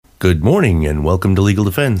Good morning and welcome to Legal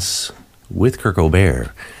Defense with Kirk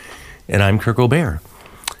O'Bear. And I'm Kirk O'Bear.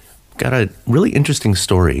 Got a really interesting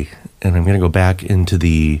story, and I'm going to go back into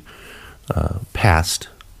the past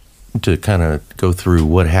to kind of go through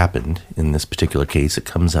what happened in this particular case. It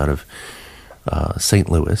comes out of St.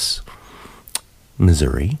 Louis,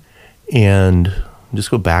 Missouri. And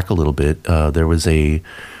just go back a little bit. There was a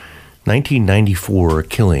 1994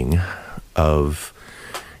 killing of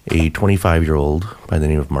a 25-year-old by the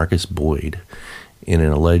name of Marcus Boyd in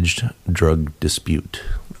an alleged drug dispute,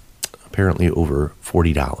 apparently over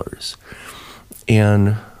 $40.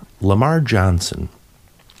 And Lamar Johnson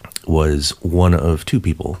was one of two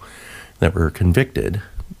people that were convicted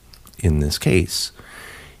in this case.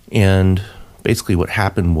 And basically what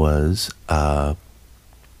happened was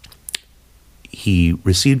he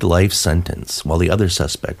received a life sentence while the other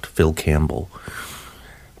suspect, Phil Campbell,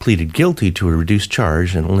 pleaded guilty to a reduced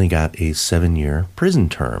charge and only got a 7-year prison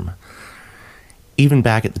term. Even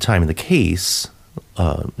back at the time of the case,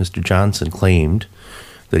 Mr. Johnson claimed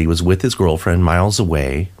that he was with his girlfriend miles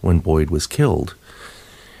away when Boyd was killed.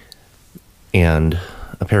 And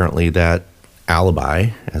apparently that alibi,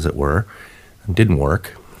 as it were, didn't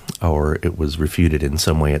work, or it was refuted in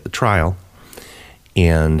some way at the trial.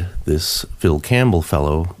 And this Phil Campbell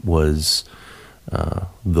fellow was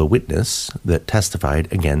the witness that testified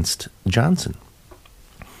against Johnson.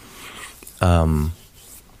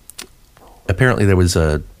 Apparently there was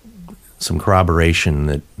some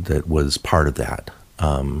corroboration that was part of that.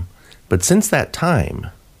 But since that time,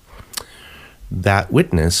 that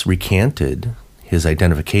witness recanted his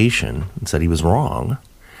identification and said he was wrong.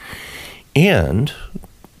 And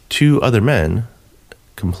two other men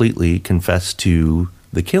completely confessed to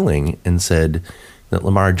the killing and said that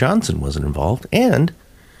Lamar Johnson wasn't involved and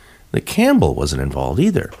that Campbell wasn't involved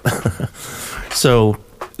either. So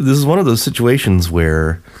this is one of those situations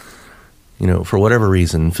where, for whatever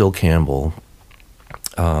reason, Phil Campbell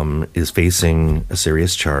is facing a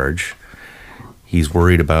serious charge. He's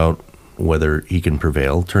worried about whether he can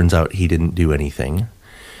prevail. Turns out he didn't do anything.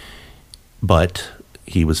 But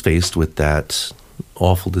he was faced with that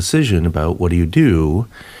awful decision about what do you do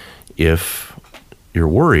if you're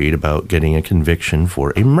worried about getting a conviction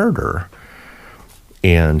for a murder.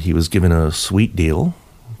 And he was given a sweet deal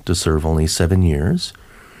to serve only 7 years,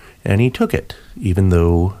 and he took it, even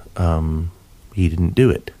though he didn't do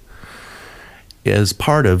it. As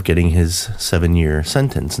part of getting his 7-year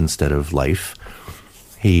sentence instead of life,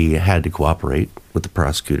 he had to cooperate with the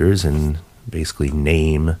prosecutors and basically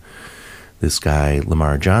name this guy,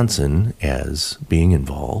 Lamar Johnson, as being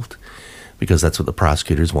involved, because that's what the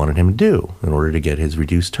prosecutors wanted him to do in order to get his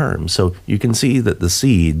reduced term. So you can see that the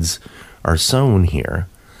seeds are sown here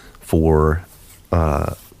for,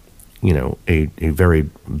 a very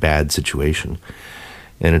bad situation.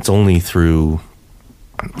 And it's only through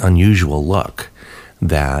unusual luck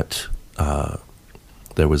that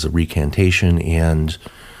there was a recantation and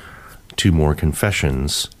 2 more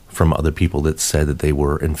confessions from other people that said that they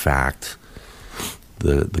were, in fact,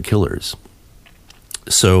 the killers.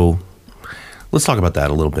 So let's talk about that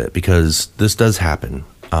a little bit, because this does happen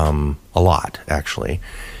a lot, actually.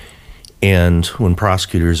 And when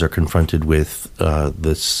prosecutors are confronted with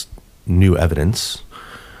this new evidence,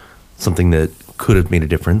 something that could have made a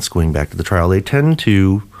difference going back to the trial, they tend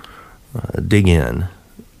to dig in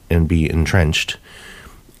and be entrenched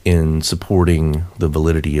in supporting the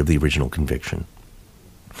validity of the original conviction.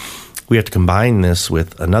 We have to combine this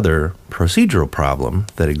with another procedural problem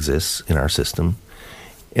that exists in our system,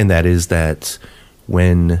 and that is that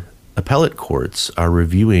when appellate courts are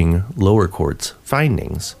reviewing lower courts'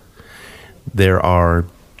 findings, there are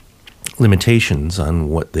limitations on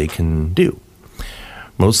what they can do.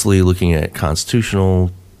 Mostly looking at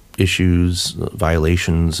constitutional issues,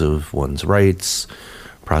 violations of one's rights,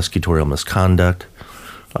 prosecutorial misconduct,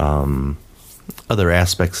 other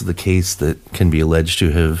aspects of the case that can be alleged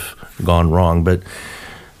to have gone wrong. But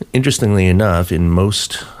interestingly enough, in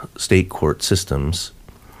most state court systems,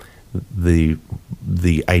 the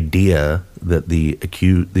idea that the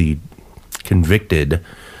convicted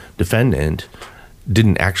defendant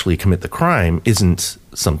didn't actually commit the crime isn't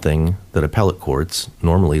something that appellate courts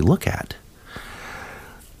normally look at.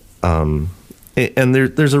 And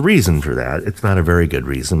there's a reason for that. It's not a very good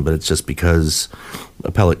reason, but it's just because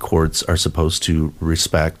appellate courts are supposed to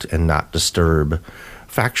respect and not disturb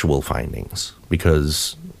factual findings.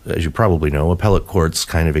 Because, as you probably know, appellate courts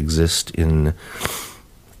kind of exist in...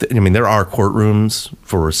 there are courtrooms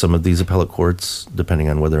for some of these appellate courts, depending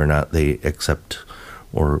on whether or not they accept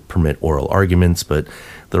or permit oral arguments, but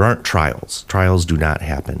there aren't trials. Trials do not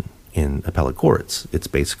happen in appellate courts. It's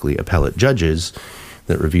basically appellate judges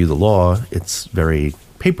that review the law, it's very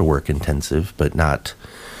paperwork intensive, but not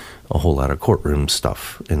a whole lot of courtroom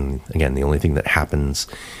stuff. And again, the only thing that happens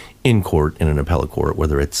in court, in an appellate court,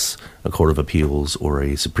 whether it's a court of appeals or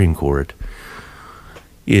a Supreme Court,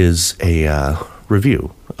 is a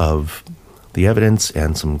review of the evidence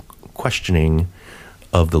and some questioning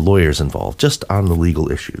of the lawyers involved, just on the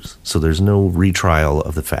legal issues. So there's no retrial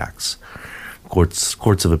of the facts.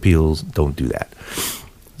 Courts of appeals don't do that.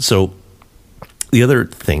 So the other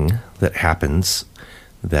thing that happens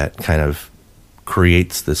that kind of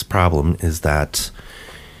creates this problem is that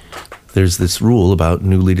there's this rule about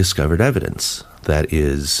newly discovered evidence that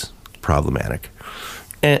is problematic.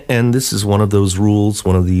 And this is one of those rules,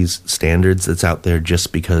 one of these standards that's out there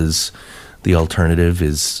just because the alternative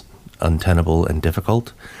is untenable and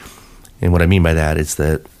difficult. And what I mean by that is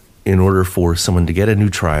that in order for someone to get a new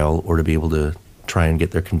trial or to be able to try and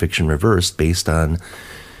get their conviction reversed based on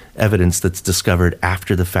evidence that's discovered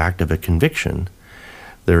after the fact of a conviction,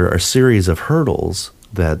 there are a series of hurdles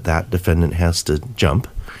that that defendant has to jump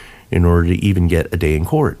in order to even get a day in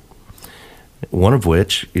court. One of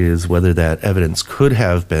which is whether that evidence could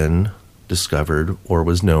have been discovered or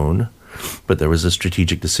was known, but there was a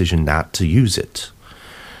strategic decision not to use it.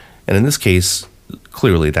 And in this case,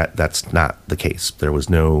 clearly that's not the case. There was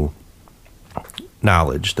no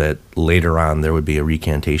knowledge that later on there would be a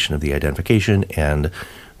recantation of the identification and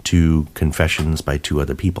 2 confessions by 2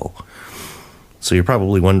 other people. So you're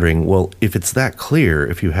probably wondering, well, if it's that clear,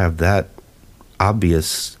 if you have that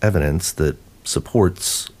obvious evidence that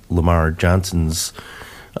supports Lamar Johnson's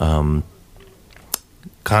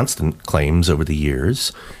constant claims over the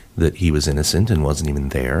years that he was innocent and wasn't even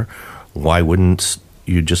there, why wouldn't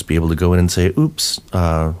you just be able to go in and say, oops,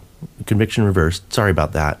 conviction reversed, sorry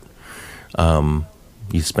about that.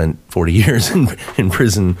 You spent 40 years in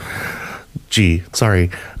prison. Gee, sorry.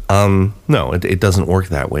 No, it doesn't work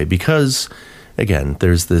that way because, again,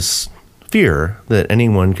 there's this fear that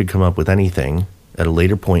anyone could come up with anything at a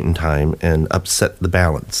later point in time and upset the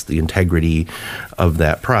balance, the integrity of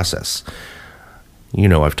that process. You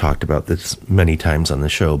know, I've talked about this many times on the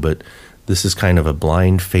show, but this is kind of a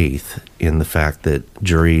blind faith in the fact that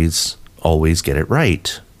juries always get it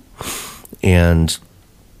right. And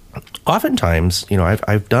oftentimes, you know,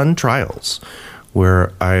 I've done trials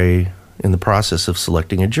where in the process of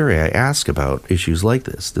selecting a jury, I ask about issues like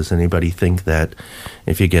this. Does anybody think that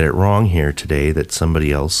if you get it wrong here today, that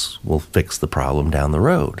somebody else will fix the problem down the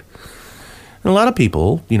road? And a lot of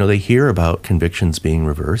people, you know, they hear about convictions being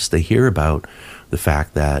reversed. They hear about the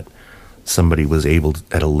fact that somebody was able to,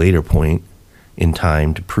 at a later point in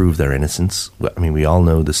time, to prove their innocence. I mean, we all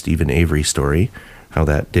know the Stephen Avery story, how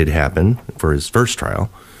that did happen for his first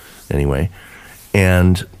trial, anyway.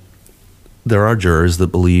 And there are jurors that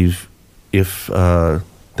believe if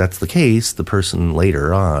that's the case, the person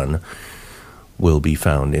later on will be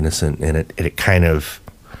found innocent, and it kind of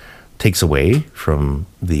takes away from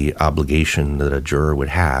the obligation that a juror would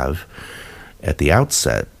have at the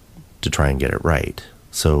outset to try and get it right.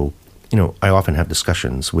 So, you know, I often have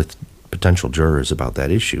discussions with potential jurors about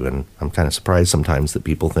that issue, and I'm kind of surprised sometimes that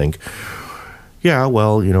people think, yeah,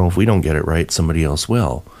 well, you know, if we don't get it right, somebody else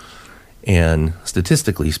will. And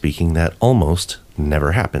statistically speaking, that almost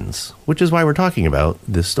never happens, which is why we're talking about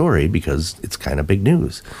this story, because it's kind of big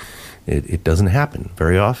news. It doesn't happen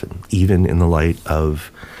very often, even in the light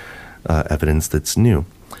of evidence that's new.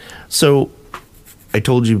 So I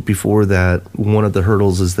told you before that one of the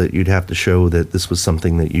hurdles is that you'd have to show that this was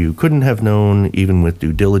something that you couldn't have known, even with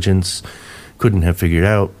due diligence, couldn't have figured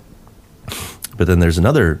out. But then there's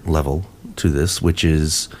another level to this, which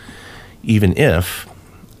is even if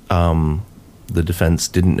the defense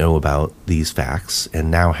didn't know about these facts and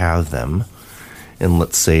now have them, and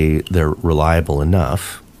let's say they're reliable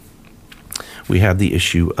enough, we have the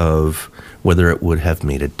issue of whether it would have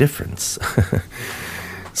made a difference.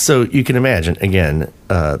 So you can imagine, again,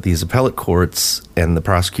 these appellate courts and the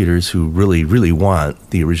prosecutors who really, really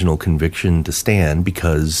want the original conviction to stand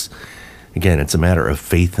because, again, it's a matter of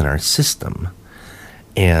faith in our system.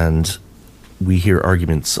 And we hear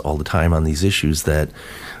arguments all the time on these issues that,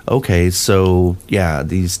 okay, so, yeah,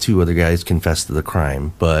 these 2 other guys confessed to the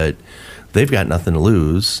crime, but they've got nothing to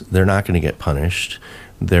lose. They're not going to get punished.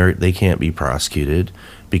 They can't be prosecuted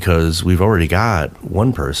because we've already got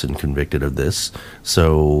one person convicted of this.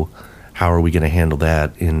 So how are we going to handle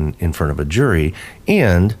that in front of a jury?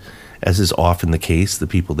 And as is often the case, the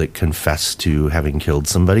people that confess to having killed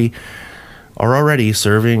somebody are already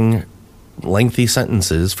serving lengthy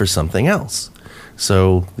sentences for something else.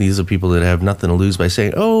 So these are people that have nothing to lose by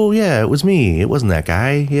saying, oh, yeah, it was me. It wasn't that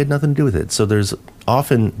guy. He had nothing to do with it. So there's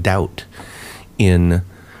often doubt in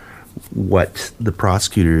what the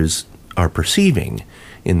prosecutors are perceiving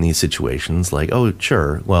in these situations, like, oh,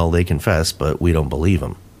 sure, well, they confess, but we don't believe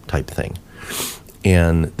them, type thing.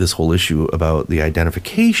 And this whole issue about the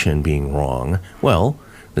identification being wrong, well,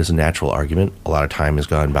 there's a natural argument. A lot of time has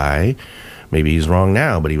gone by. Maybe he's wrong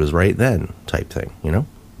now, but he was right then, type thing, you know?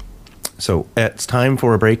 So it's time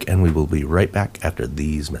for a break, and we will be right back after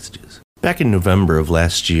these messages. Back in November of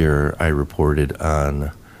last year, I reported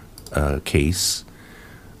on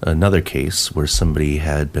another case where somebody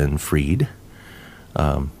had been freed.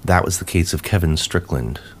 That was the case of Kevin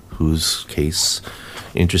Strickland, whose case,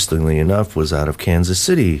 interestingly enough, was out of Kansas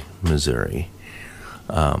City, Missouri.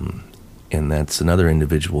 And that's another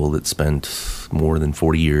individual that spent more than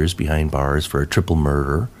 40 years behind bars for a triple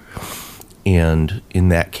murder. And in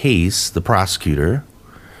that case, the prosecutor,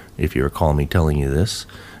 if you recall me telling you this,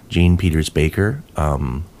 Gene Peters Baker,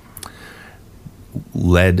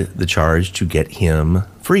 led the charge to get him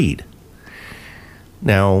freed.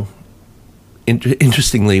 Now,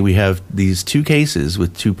 interestingly, we have these two cases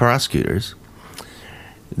with two prosecutors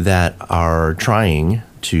that are trying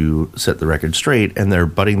to set the record straight, and they're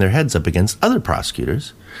butting their heads up against other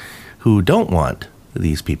prosecutors who don't want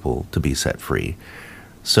these people to be set free.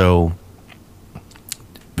 So,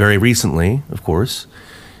 very recently, of course,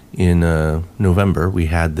 in November, we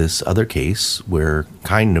had this other case where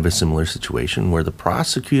kind of a similar situation where the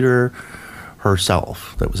prosecutor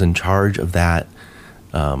herself that was in charge of that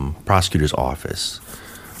prosecutor's office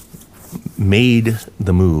made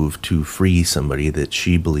the move to free somebody that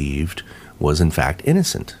she believed was in fact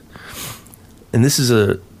innocent. And this is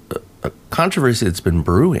a controversy that's been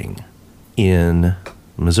brewing in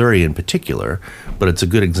Missouri in particular, but it's a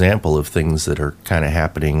good example of things that are kind of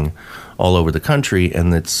happening all over the country,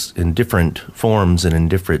 and that's in different forms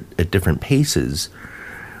and at different paces.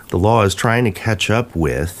 The law is trying to catch up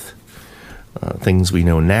with things we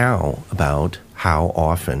know now about how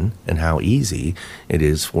often and how easy it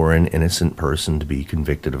is for an innocent person to be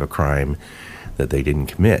convicted of a crime that they didn't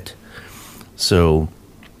commit. So,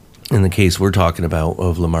 in the case we're talking about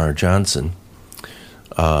of Lamar Johnson,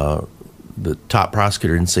 the top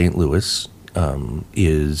prosecutor in St. Louis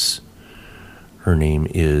her name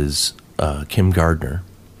is Kim Gardner.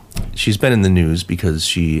 She's been in the news because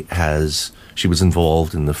she was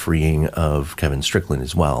involved in the freeing of Kevin Strickland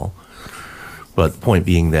as well. But the point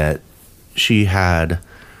being that she had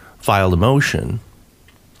filed a motion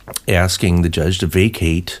asking the judge to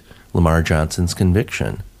vacate Lamar Johnson's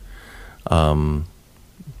conviction. And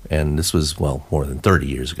this was, well, more than 30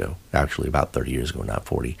 years ago, actually about 30 years ago, not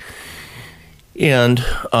 40. And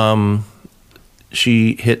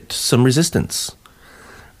she hit some resistance.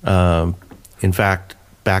 In fact,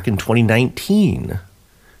 back in 2019,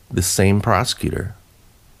 the same prosecutor,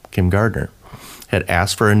 Kim Gardner, had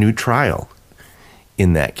asked for a new trial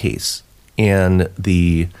in that case. And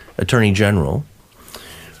the Attorney General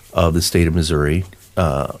of the state of Missouri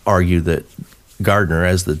argued that Gardner,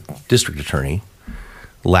 as the district attorney,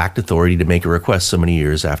 lacked authority to make a request so many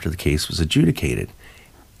years after the case was adjudicated.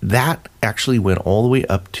 That actually went all the way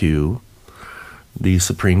up to the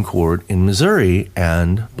Supreme Court in Missouri,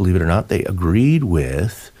 and believe it or not, they agreed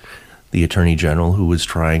with the Attorney General who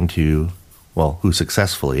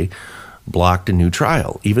successfully blocked a new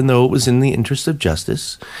trial, even though it was in the interest of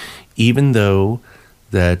justice, even though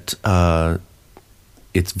that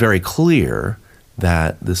it's very clear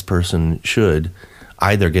that this person should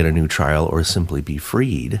either get a new trial or simply be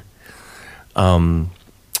freed,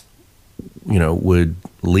 would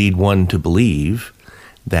lead one to believe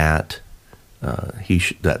that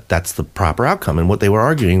that's the proper outcome. And what they were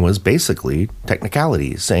arguing was basically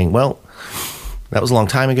technicalities, saying, well, that was a long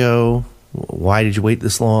time ago. Why did you wait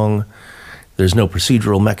this long? There's no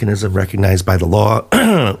procedural mechanism recognized by the law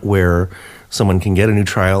where someone can get a new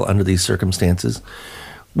trial under these circumstances,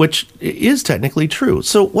 which is technically true.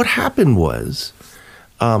 So what happened was,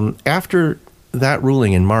 after that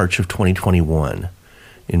ruling in March of 2021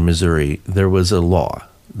 in Missouri, there was a law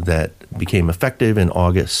that became effective in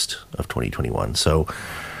August of 2021. So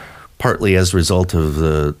partly as a result of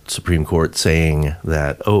the Supreme Court saying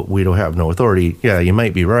that, oh, we don't have no authority. Yeah, you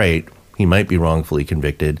might be right. He might be wrongfully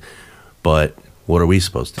convicted, but what are we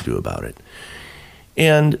supposed to do about it?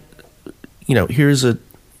 And, here's an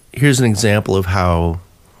example of how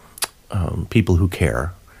people who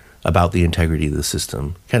care about the integrity of the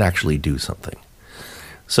system can actually do something.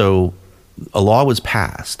 So a law was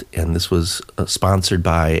passed, and this was sponsored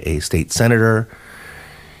by a state senator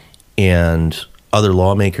and other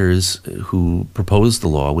lawmakers who proposed the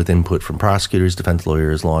law with input from prosecutors, defense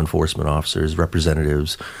lawyers, law enforcement officers,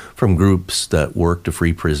 representatives from groups that work to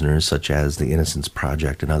free prisoners, such as the Innocence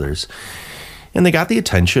Project and others. And they got the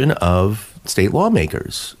attention of state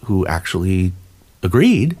lawmakers who actually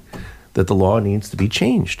agreed that the law needs to be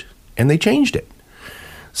changed. And they changed it.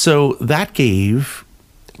 So that gave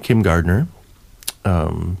Kim Gardner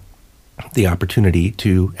the opportunity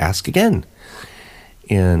to ask again.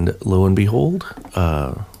 And lo and behold,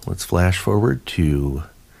 let's flash forward to,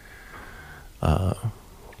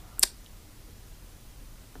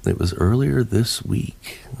 it was earlier this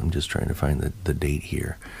week. I'm just trying to find the date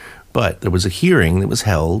here. But there was a hearing that was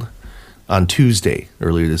held on Tuesday,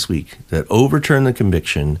 earlier this week, that overturned the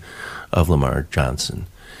conviction of Lamar Johnson.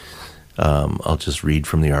 I'll just read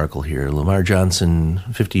from the article here. Lamar Johnson,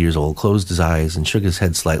 50 years old, closed his eyes and shook his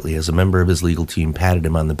head slightly as a member of his legal team patted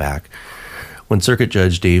him on the back when Circuit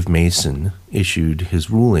Judge Dave Mason issued his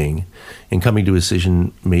ruling. In coming to a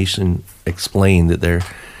decision, Mason explained that there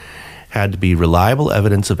had to be reliable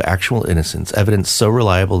evidence of actual innocence, evidence so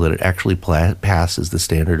reliable that it actually passes the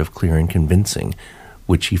standard of clear and convincing,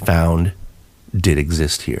 which he found did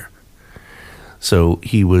exist here. So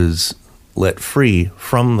he was let free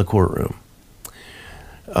from the courtroom.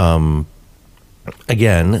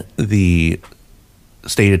 Again, the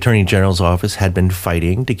State Attorney General's office had been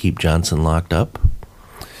fighting to keep Johnson locked up.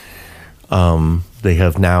 They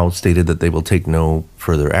have now stated that they will take no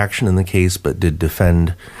further action in the case, but did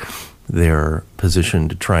defend their position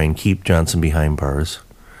to try and keep Johnson behind bars.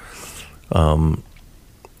 In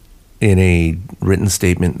a written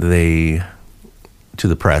statement, to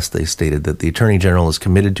the press, they stated that the Attorney General is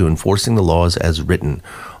committed to enforcing the laws as written.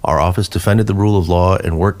 Our office defended the rule of law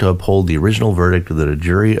and worked to uphold the original verdict that a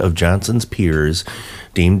jury of Johnson's peers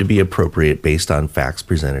deemed to be appropriate based on facts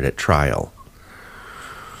presented at trial.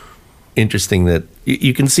 Interesting that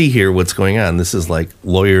you can see here what's going on. This is like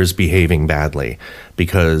lawyers behaving badly,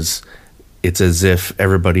 because it's as if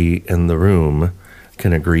everybody in the room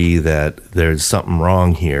can agree that there's something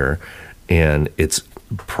wrong here, and it's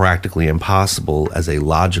practically impossible as a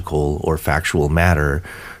logical or factual matter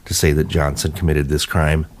to say that Johnson committed this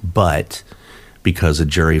crime, but because a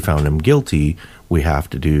jury found him guilty, we have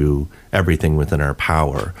to do everything within our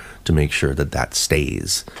power to make sure that that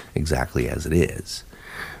stays exactly as it is.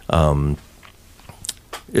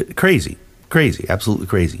 Crazy, absolutely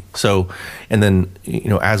crazy. So, and then,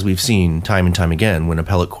 as we've seen time and time again, when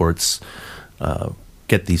appellate courts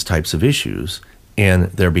get these types of issues and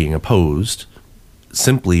they're being opposed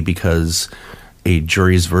simply because a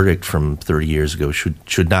jury's verdict from 30 years ago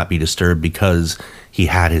should not be disturbed because he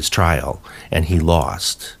had his trial and he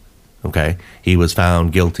lost. Okay? He was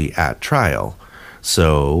found guilty at trial.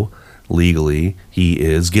 So legally, he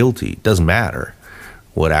is guilty. Doesn't matter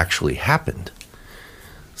what actually happened.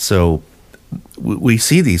 So we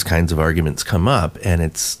see these kinds of arguments come up, and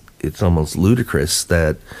it's almost ludicrous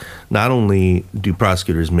that not only do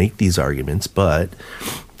prosecutors make these arguments, but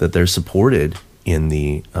that they're supported in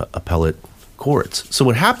the appellate courts. So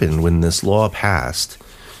what happened when this law passed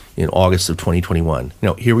in August of 2021?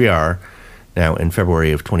 Here we are now in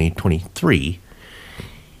February of 2023,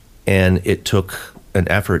 and it took an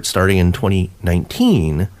effort starting in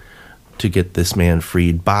 2019 to get this man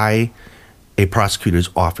freed by a prosecutor's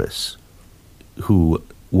office who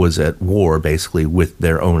was at war basically with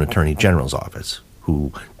their own attorney general's office,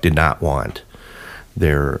 who did not want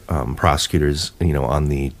their prosecutors, on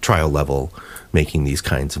the trial level making these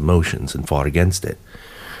kinds of motions, and fought against it.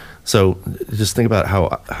 So just think about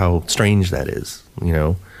how strange that is.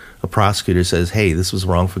 A prosecutor says, hey, this was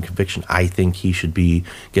wrongful conviction. I think he should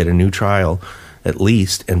get a new trial at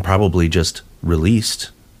least, and probably just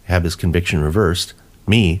released, have his conviction reversed.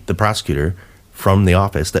 Me, the prosecutor from the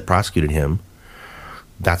office that prosecuted him,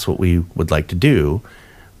 that's what we would like to do.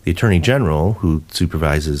 The Attorney General, who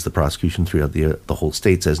supervises the prosecution throughout the whole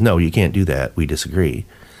state, says, no, you can't do that. We disagree.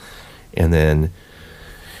 And then,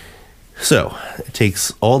 so it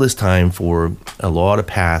takes all this time for a law to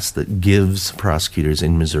pass that gives prosecutors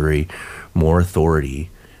in Missouri more authority,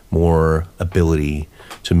 more ability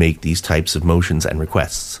to make these types of motions and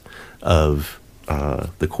requests of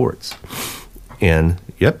the courts. And,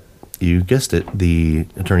 yep, you guessed it, the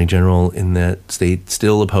Attorney General in that state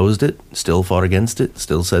still opposed it, still fought against it,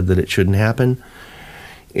 still said that it shouldn't happen.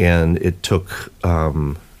 And it took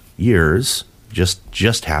years,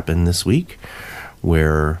 just happened this week,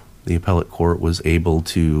 where the appellate court was able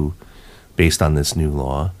to, based on this new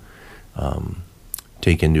law,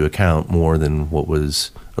 take into account more than what was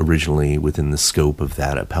originally within the scope of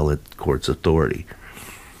that appellate court's authority.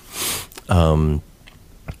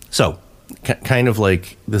 So, kind of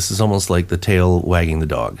like, this is almost like the tail wagging the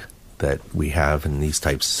dog that we have in these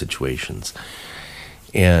types of situations.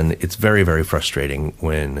 And it's very, very frustrating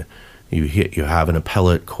when you have an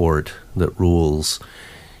appellate court that rules,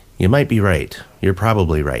 You might be right. You're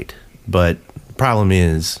probably right. But the problem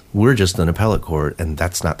is, we're just an appellate court, and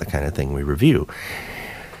that's not the kind of thing we review.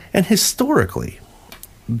 And historically,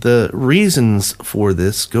 the reasons for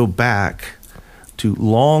this go back to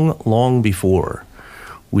long, long before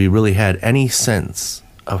we really had any sense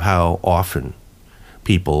of how often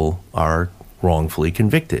people are wrongfully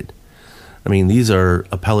convicted. I mean, these are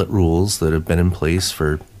appellate rules that have been in place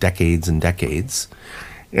for decades and decades.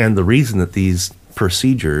 And the reason that these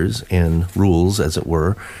procedures and rules, as it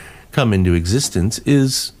were, come into existence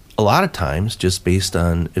is a lot of times just based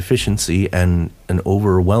on efficiency and an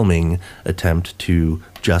overwhelming attempt to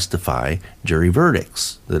justify jury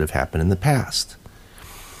verdicts that have happened in the past.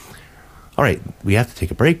 All right, we have to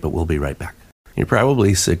take a break, but we'll be right back. You're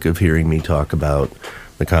probably sick of hearing me talk about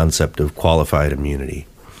the concept of qualified immunity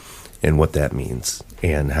and what that means,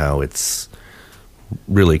 and how it's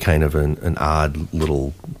really kind of an odd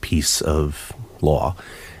little piece of law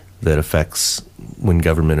that affects when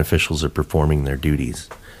government officials are performing their duties.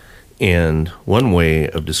 And one way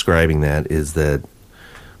of describing that is that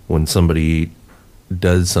when somebody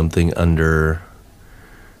does something under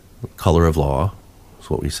color of law, is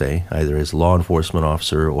what we say, either as a law enforcement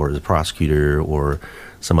officer or as a prosecutor or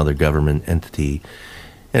some other government entity,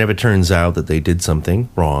 and if it turns out that they did something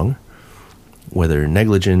wrong, whether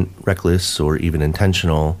negligent, reckless, or even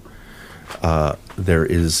intentional, there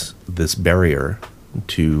is this barrier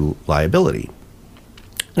to liability.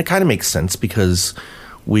 And it kind of makes sense because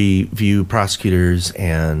we view prosecutors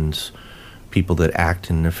and people that act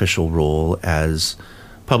in an official role as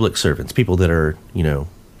public servants, people that are,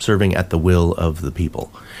 serving at the will of the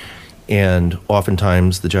people. And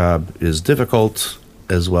oftentimes the job is difficult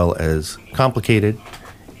as well as complicated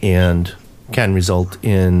and can result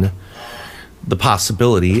in the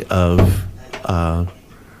possibility of,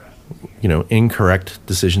 incorrect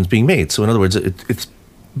decisions being made. So in other words, it's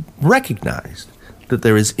recognized that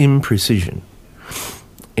there is imprecision.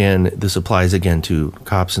 And this applies again to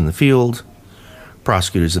cops in the field,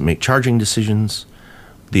 prosecutors that make charging decisions,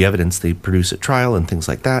 the evidence they produce at trial, and things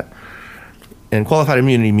like that. And qualified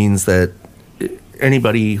immunity means that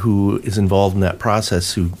anybody who is involved in that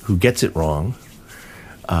process who gets it wrong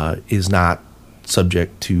is not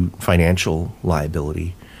subject to financial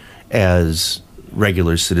liability as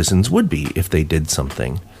regular citizens would be if they did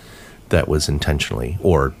something that was intentionally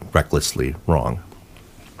or recklessly wrong.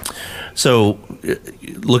 So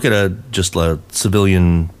look at just a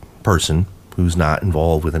civilian person who's not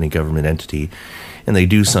involved with any government entity, and they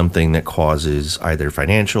do something that causes either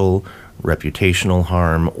financial, reputational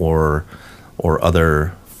harm, or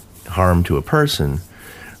other harm to a person.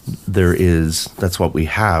 That's what we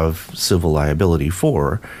have civil liability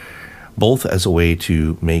for, both as a way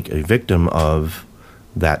to make a victim of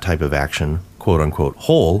that type of action, quote unquote,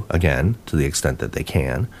 whole, again, to the extent that they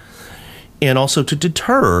can, and also to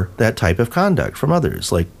deter that type of conduct from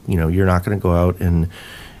others. Like, you're not going to go out and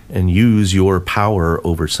use your power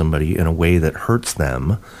over somebody in a way that hurts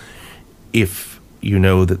them if you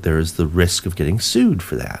know that there's the risk of getting sued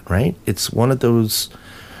for that, right? It's one of those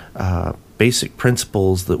basic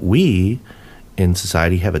principles that we in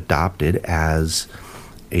society have adopted as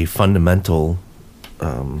a fundamental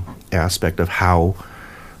aspect of how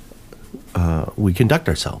we conduct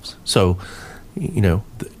ourselves. So,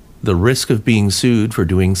 the risk of being sued for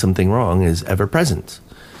doing something wrong is ever present.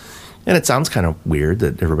 And it sounds kind of weird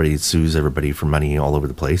that everybody sues everybody for money all over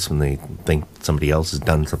the place when they think somebody else has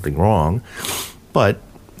done something wrong. But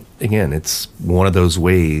again, it's one of those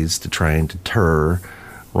ways to try and deter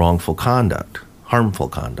wrongful conduct, harmful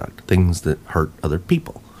conduct, things that hurt other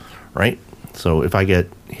people, right? So if I get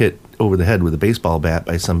hit over the head with a baseball bat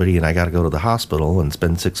by somebody and I got to go to the hospital and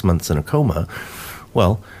spend 6 months in a coma,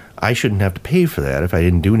 well, I shouldn't have to pay for that if I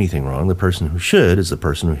didn't do anything wrong. The person who should is the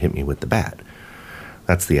person who hit me with the bat.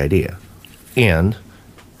 That's the idea. And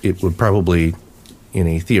it would probably, in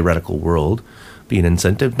a theoretical world, be an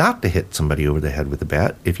incentive not to hit somebody over the head with a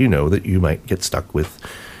bat if you know that you might get stuck with,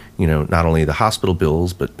 not only the hospital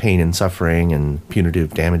bills, but pain and suffering and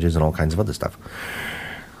punitive damages and all kinds of other stuff.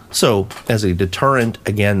 So as a deterrent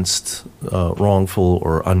against wrongful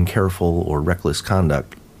or uncareful or reckless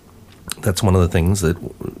conduct, that's one of the things that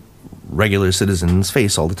regular citizens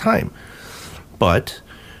face all the time. But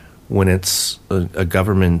when it's a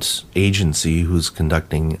government agency who's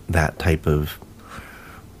conducting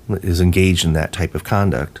is engaged in that type of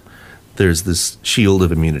conduct, there's this shield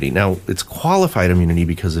of immunity. Now, it's qualified immunity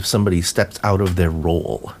because if somebody steps out of their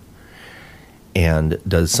role and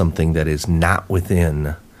does something that is not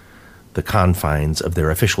within the confines of their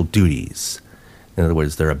official duties, in other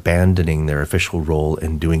words, they're abandoning their official role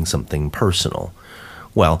and doing something personal,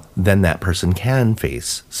 well, then that person can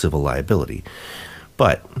face civil liability.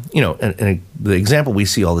 But, and the example we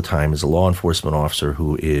see all the time is a law enforcement officer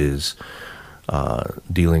who is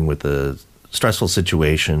dealing with a stressful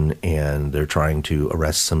situation, and they're trying to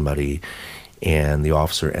arrest somebody, and the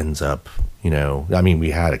officer ends up, we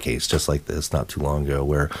had a case just like this not too long ago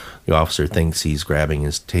where the officer thinks he's grabbing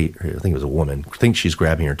his I think it was a woman, thinks she's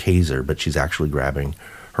grabbing her taser, but she's actually grabbing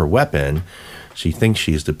her weapon. She thinks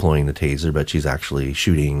she's deploying the taser, but she's actually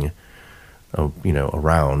shooting, a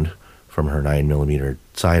round from her 9mm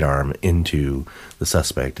sidearm into the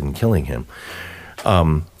suspect and killing him.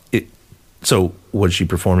 So was she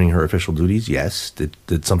performing her official duties? Yes.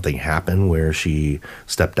 Did something happen where she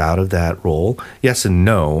stepped out of that role? Yes and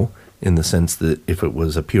no, in the sense that if it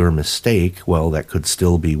was a pure mistake, well, that could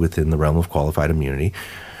still be within the realm of qualified immunity.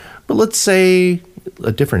 But let's say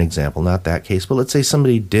a different example, not that case, but let's say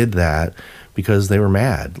somebody did that because they were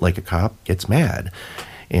mad, like a cop gets mad.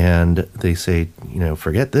 And they say,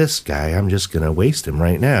 forget this guy, I'm just going to waste him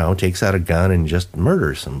right now, takes out a gun and just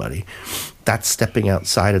murders somebody. That's stepping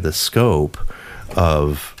outside of the scope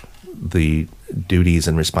of the duties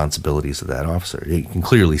and responsibilities of that officer. You can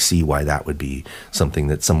clearly see why that would be something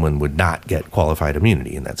that someone would not get qualified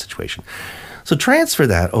immunity in that situation. So transfer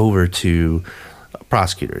that over to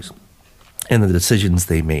prosecutors and the decisions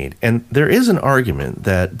they made. And there is an argument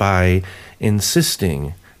that by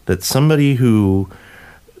insisting that somebody who,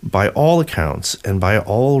 by all accounts and by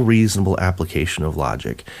all reasonable application of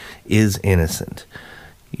logic, is innocent,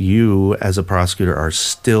 you as a prosecutor are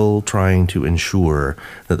still trying to ensure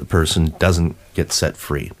that the person doesn't get set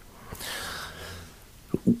free.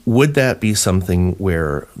 Would that be something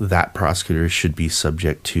where that prosecutor should be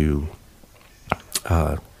subject to,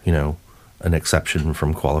 an exception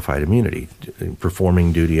from qualified immunity,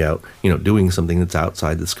 performing duty out, doing something that's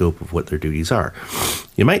outside the scope of what their duties are?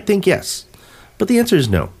 You might think yes, but the answer is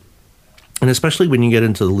no. And especially when you get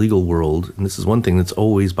into the legal world, and this is one thing that's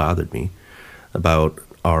always bothered me about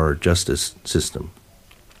our justice system,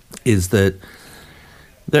 is that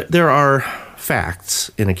there are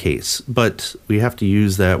facts in a case, but we have to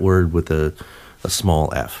use that word with a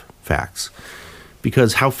small f, facts,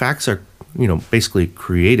 because how facts are, basically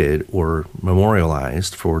created or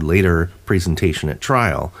memorialized for later presentation at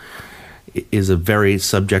trial is a very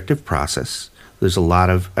subjective process. There's a lot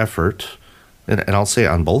of effort, and I'll say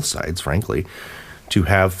on both sides, frankly, to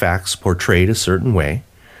have facts portrayed a certain way.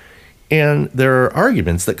 And there are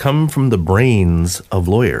arguments that come from the brains of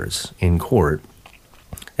lawyers in court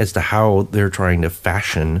as to how they're trying to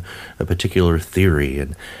fashion a particular theory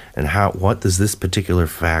and what does this particular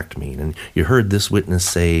fact mean? And you heard this witness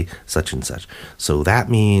say such and such, so that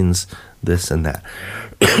means this and that.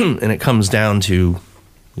 And it comes down to,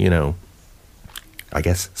 I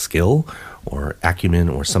guess, skill or acumen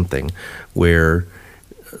or something, where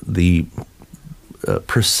the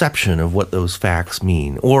perception of what those facts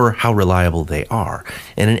mean or how reliable they are.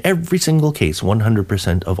 And in every single case,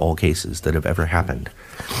 100% of all cases that have ever happened,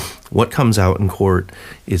 what comes out in court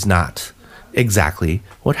is not exactly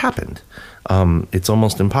what happened. It's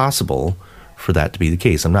almost impossible for that to be the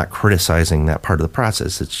case. I'm not criticizing that part of the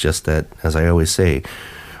process. It's just that, as I always say,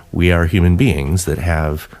 we are human beings that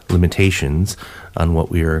have limitations on what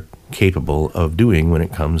we are capable of doing when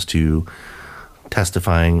it comes to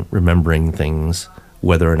testifying, remembering things,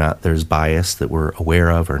 whether or not there's bias that we're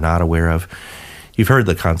aware of or not aware of. You've heard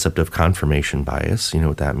the concept of confirmation bias. You know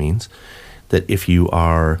what that means? That if you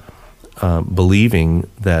are believing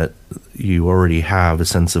that you already have a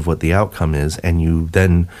sense of what the outcome is, and you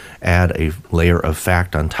then add a layer of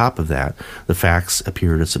fact on top of that, the facts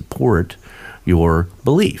appear to support your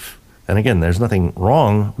belief. And again, there's nothing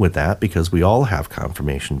wrong with that because we all have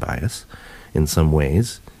confirmation bias in some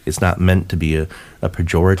ways. It's not meant to be a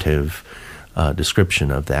pejorative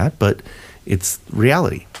description of that, but it's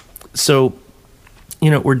reality. So,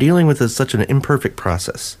 we're dealing with such an imperfect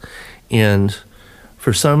process. And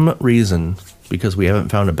for some reason, because we haven't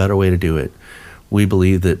found a better way to do it, we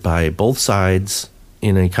believe that by both sides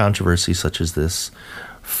in a controversy such as this,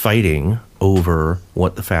 fighting over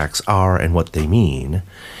what the facts are and what they mean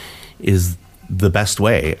is the best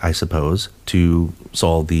way, I suppose, to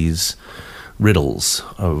solve these riddles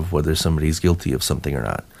of whether somebody's guilty of something or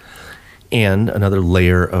not. And another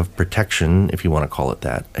layer of protection, if you want to call it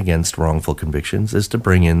that, against wrongful convictions is to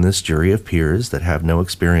bring in this jury of peers that have no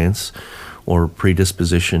experience or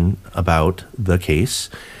predisposition about the case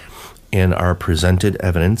and are presented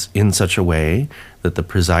evidence in such a way that the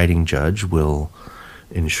presiding judge will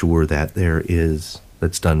ensure that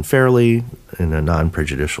that's done fairly in a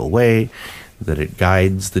non-prejudicial way, that it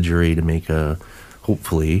guides the jury to make a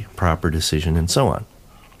hopefully proper decision, and so on.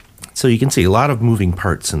 So you can see a lot of moving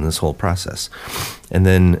parts in this whole process. And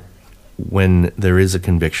then when there is a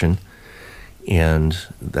conviction, and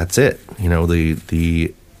that's it,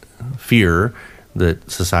 the fear that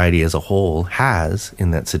society as a whole has in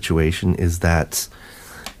that situation is that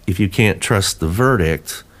if you can't trust the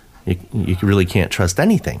verdict, you really can't trust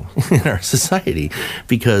anything in our society,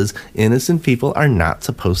 because innocent people are not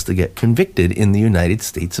supposed to get convicted in the United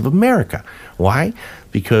States of America. Why?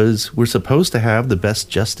 Because we're supposed to have the best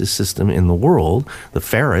justice system in the world, the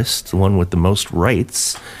fairest, the one with the most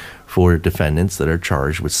rights for defendants that are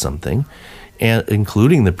charged with something, and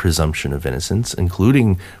including the presumption of innocence,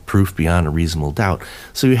 including proof beyond a reasonable doubt.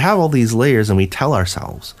 So we have all these layers, and we tell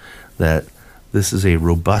ourselves that this is a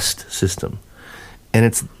robust system. And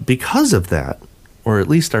it's because of that, or at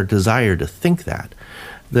least our desire to think that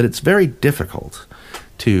it's very difficult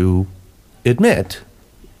to admit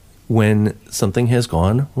when something has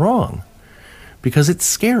gone wrong, because it's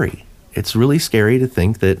scary. It's really scary to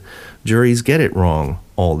think that juries get it wrong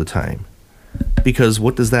all the time. Because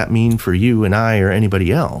what does that mean for you and I or anybody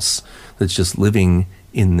else that's just living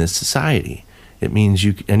in this society? It means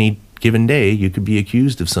any given day you could be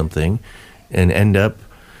accused of something and end up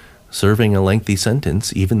serving a lengthy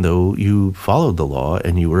sentence, even though you followed the law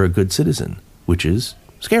and you were a good citizen, which is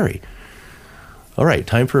scary. All right,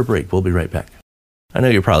 time for a break. We'll be right back. I know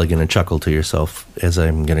you're probably going to chuckle to yourself as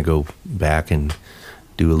I'm going to go back and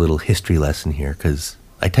do a little history lesson here, because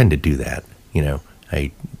I tend to do that.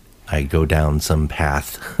 I go down some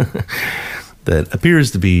path that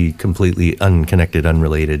appears to be completely unconnected,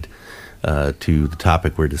 unrelated to the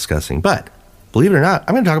topic we're discussing. But believe it or not,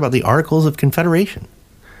 I'm going to talk about the Articles of Confederation.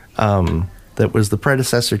 That was the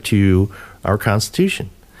predecessor to our Constitution.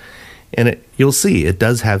 And you'll see it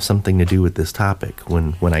does have something to do with this topic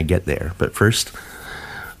when I get there. But first,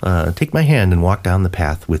 take my hand and walk down the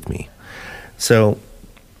path with me. So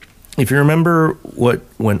if you remember what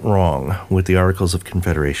went wrong with the Articles of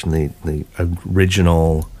Confederation, the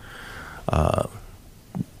original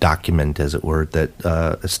document, as it were, that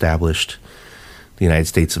established the United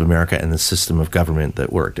States of America and the system of government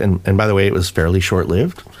that worked. And by the way, it was fairly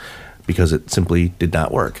short-lived because it simply did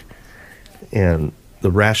not work. And the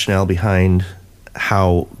rationale behind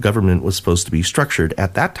how government was supposed to be structured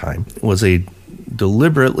at that time was a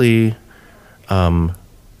deliberately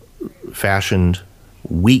fashioned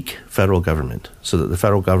weak federal government, so that the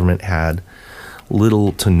federal government had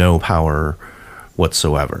little to no power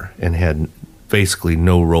whatsoever and had basically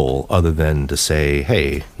no role other than to say,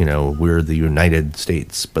 hey, we're the United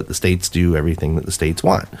States, but the states do everything that the states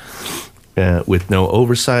want, with no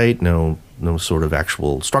oversight, no sort of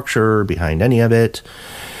actual structure behind any of it.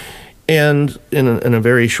 And in a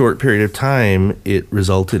very short period of time, it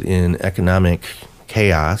resulted in economic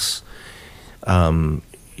chaos,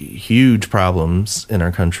 huge problems in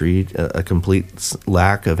our country, a complete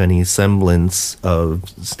lack of any semblance of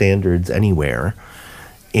standards anywhere.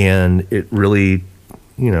 And it really,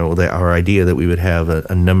 our idea that we would have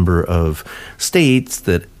a number of states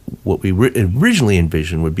that what we originally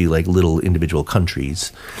envisioned would be like little individual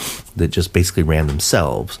countries that just basically ran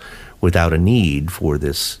themselves without a need for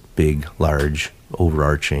this big, large,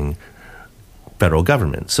 overarching federal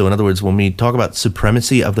government. So in other words, when we talk about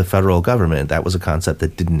supremacy of the federal government, that was a concept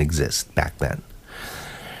that didn't exist back then.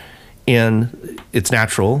 And it's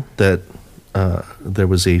natural that there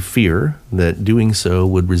was a fear that doing so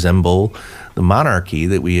would resemble the monarchy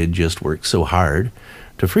that we had just worked so hard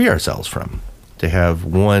to free ourselves from, to have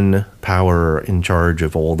one power in charge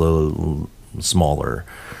of all the smaller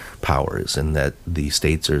powers, and that the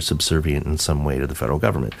states are subservient in some way to the federal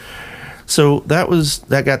government. So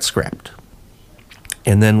that got scrapped.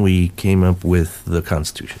 And then we came up with the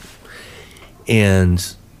Constitution.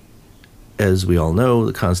 And as we all know,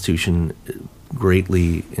 the Constitution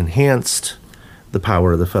greatly enhanced the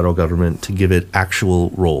power of the federal government to give it actual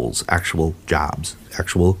roles, actual jobs,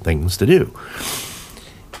 actual things to do.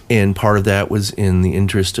 And part of that was in the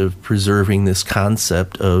interest of preserving this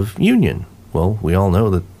concept of union. Well, we all know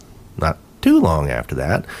that not too long after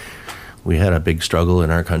that, we had a big struggle in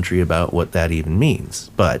our country about what that even means.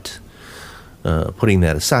 But putting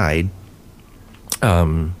that aside,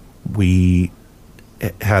 we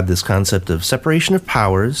had this concept of separation of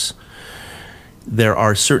powers. There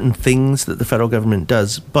are certain things that the federal government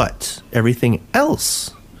does, but everything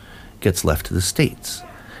else gets left to the states.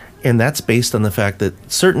 And that's based on the fact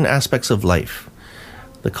that certain aspects of life,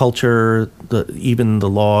 the culture, even the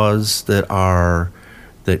laws that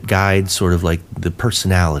guide sort of like the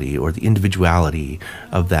personality or the individuality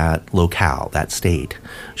of that locale, that state,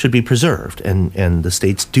 should be preserved. And the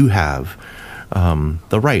states do have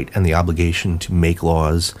the right and the obligation to make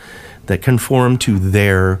laws that conform to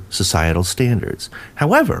their societal standards.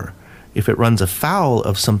 However, if it runs afoul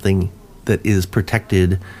of something that is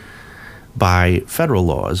protected by federal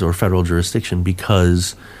laws or federal jurisdiction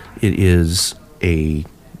because it is a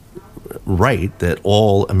right that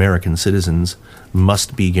all American citizens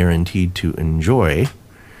must be guaranteed to enjoy,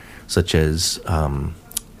 such as the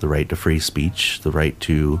right to free speech, the right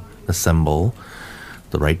to assemble,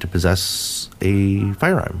 the right to possess a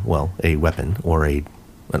firearm, well, a weapon or an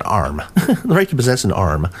arm, the right to possess an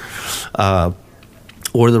arm,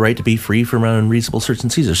 or the right to be free from unreasonable search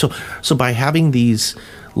and seizure. So by having these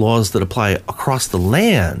laws that apply across the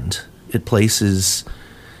land, it places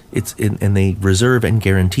and they reserve and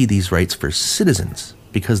guarantee these rights for citizens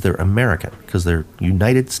because they're American, because they're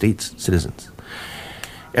United States citizens.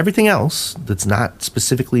 Everything else that's not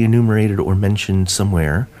specifically enumerated or mentioned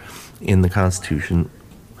somewhere in the Constitution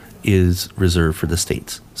is reserved for the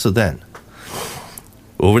states. So then,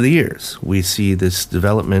 over the years, we see this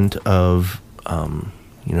development of,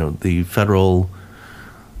 the federal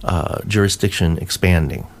jurisdiction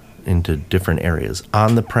expanding into different areas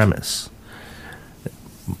on the premise,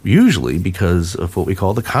 usually because of what we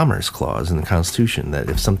call the Commerce Clause in the Constitution, that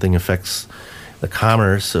if something affects the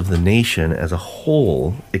commerce of the nation as a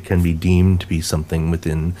whole, it can be deemed to be something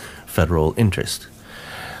within federal interest.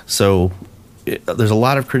 So there's a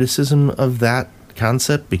lot of criticism of that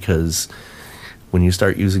concept because when you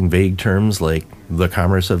start using vague terms like the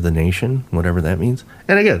commerce of the nation, whatever that means,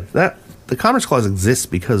 and again, that the Commerce Clause exists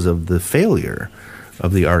because of the failure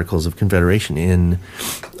of the Articles of Confederation in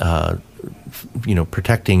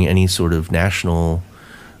protecting any sort of national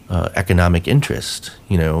economic interest.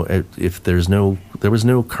 If there was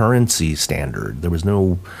no currency standard, there was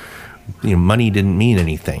no, money didn't mean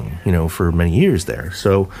anything, for many years there.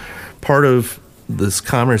 So part of this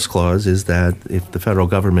Commerce Clause is that if the federal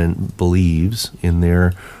government believes in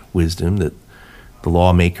their wisdom that the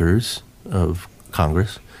lawmakers of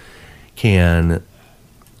Congress can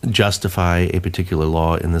justify a particular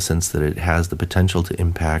law in the sense that it has the potential to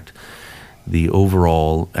impact the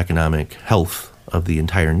overall economic health of the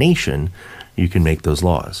entire nation, you can make those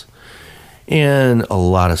laws. And a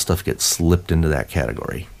lot of stuff gets slipped into that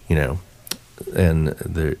category, And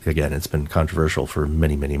again, it's been controversial for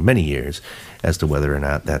many, many, many years as to whether or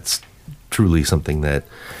not that's truly something that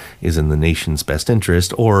is in the nation's best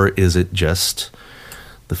interest, or is it just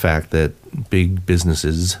the fact that big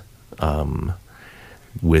businesses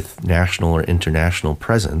with national or international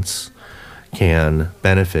presence can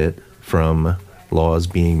benefit from laws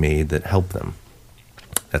being made that help them.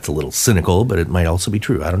 That's a little cynical, but it might also be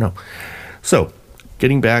true. I don't know. So,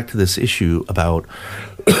 getting back to this issue about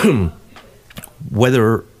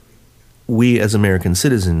whether we as American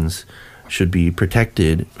citizens should be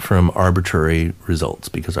protected from arbitrary results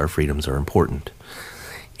because our freedoms are important.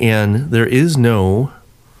 And there is no,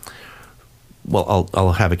 well,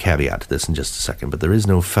 I'll have a caveat to this in just a second, but there is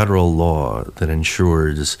no federal law that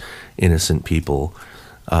ensures innocent people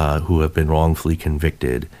who have been wrongfully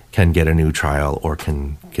convicted can get a new trial or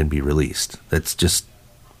can be released. That's just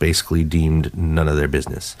basically deemed none of their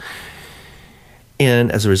business.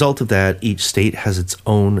 And as a result of that, each state has its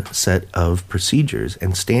own set of procedures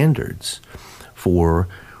and standards for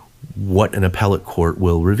what an appellate court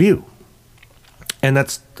will review. And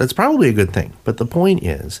that's probably a good thing. But the point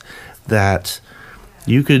is that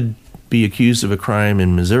you could be accused of a crime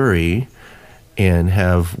in Missouri and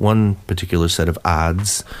have one particular set of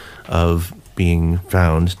odds of being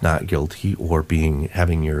found not guilty or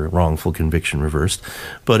having your wrongful conviction reversed.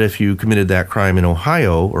 But if you committed that crime in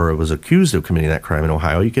Ohio, or was accused of committing that crime in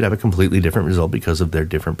Ohio, you could have a completely different result because of their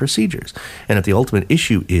different procedures. And if the ultimate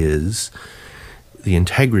issue is the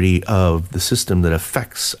integrity of the system that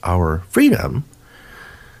affects our freedom,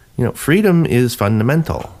 freedom is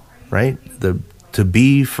fundamental, right? To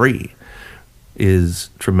be free is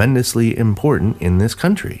tremendously important in this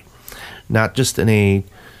country, not just in a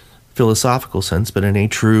philosophical sense, but in a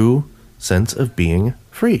true sense of being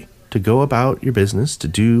free, to go about your business, to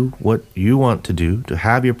do what you want to do, to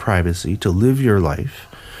have your privacy, to live your life,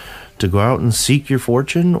 to go out and seek your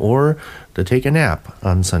fortune, or to take a nap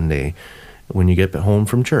on Sunday when you get home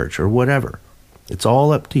from church or whatever. It's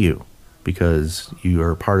all up to you because you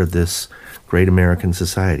are part of this great American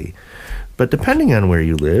society. But depending on where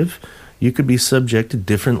you live, you could be subject to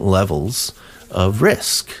different levels of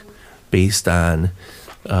risk based on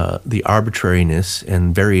the arbitrariness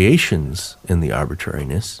and variations in the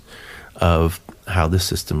arbitrariness of how the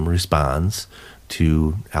system responds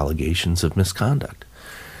to allegations of misconduct.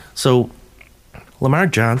 So Lamar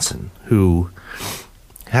Johnson, who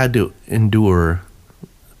had to endure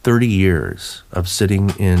 30 years of sitting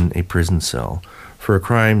in a prison cell for a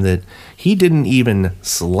crime that he didn't even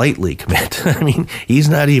slightly commit. I mean, he's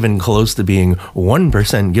not even close to being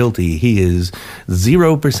 1% guilty. He is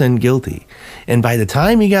 0% guilty. And by the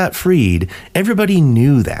time he got freed, everybody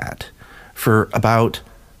knew that for about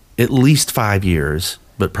at least 5 years,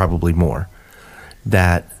 but probably more,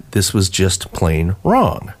 that this was just plain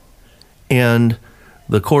wrong. And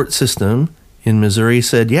the court system in Missouri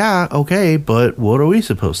said, yeah, okay, but what are we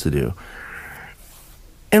supposed to do?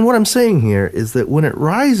 And what I'm saying here is that when it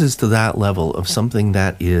rises to that level of something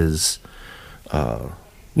that is,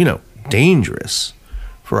 dangerous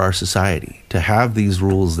for our society, to have these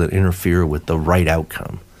rules that interfere with the right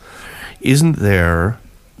outcome, isn't there,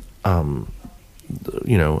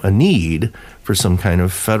 a need for some kind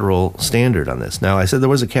of federal standard on this? Now, I said there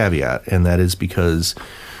was a caveat, and that is because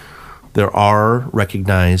there are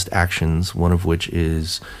recognized actions, one of which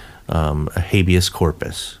is a habeas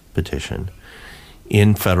corpus petition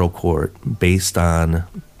in federal court based on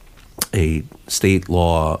a state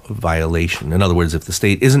law violation. In other words, if the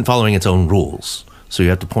state isn't following its own rules. So you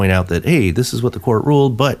have to point out that, hey, this is what the court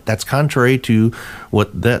ruled, but that's contrary to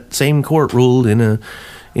what that same court ruled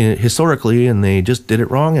historically, and they just did it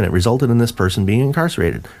wrong, and it resulted in this person being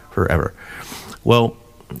incarcerated forever. Well,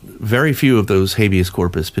 very few of those habeas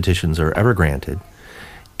corpus petitions are ever granted,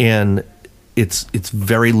 and it's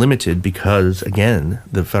very limited because, again,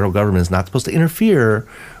 the federal government is not supposed to interfere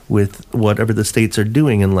with whatever the states are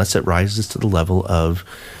doing unless it rises to the level of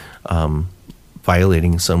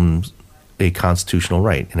violating a constitutional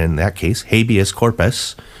right. And in that case, habeas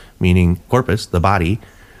corpus, meaning corpus, the body,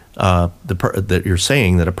 that you're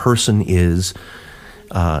saying that a person is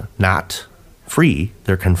not free,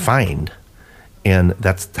 they're confined. And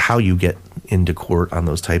that's how you get into court on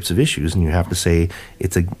those types of issues. And you have to say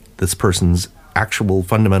this person's actual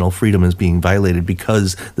fundamental freedom is being violated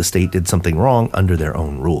because the state did something wrong under their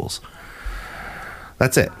own rules.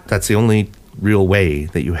 That's it. That's the only real way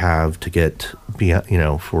that you have to get,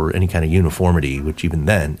 for any kind of uniformity, which even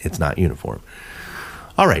then, it's not uniform.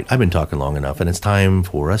 All right, I've been talking long enough, and it's time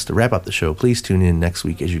for us to wrap up the show. Please tune in next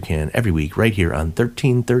week as you can, every week, right here on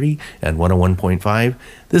 1330 and 101.5.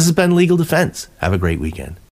 This has been Legal Defense. Have a great weekend.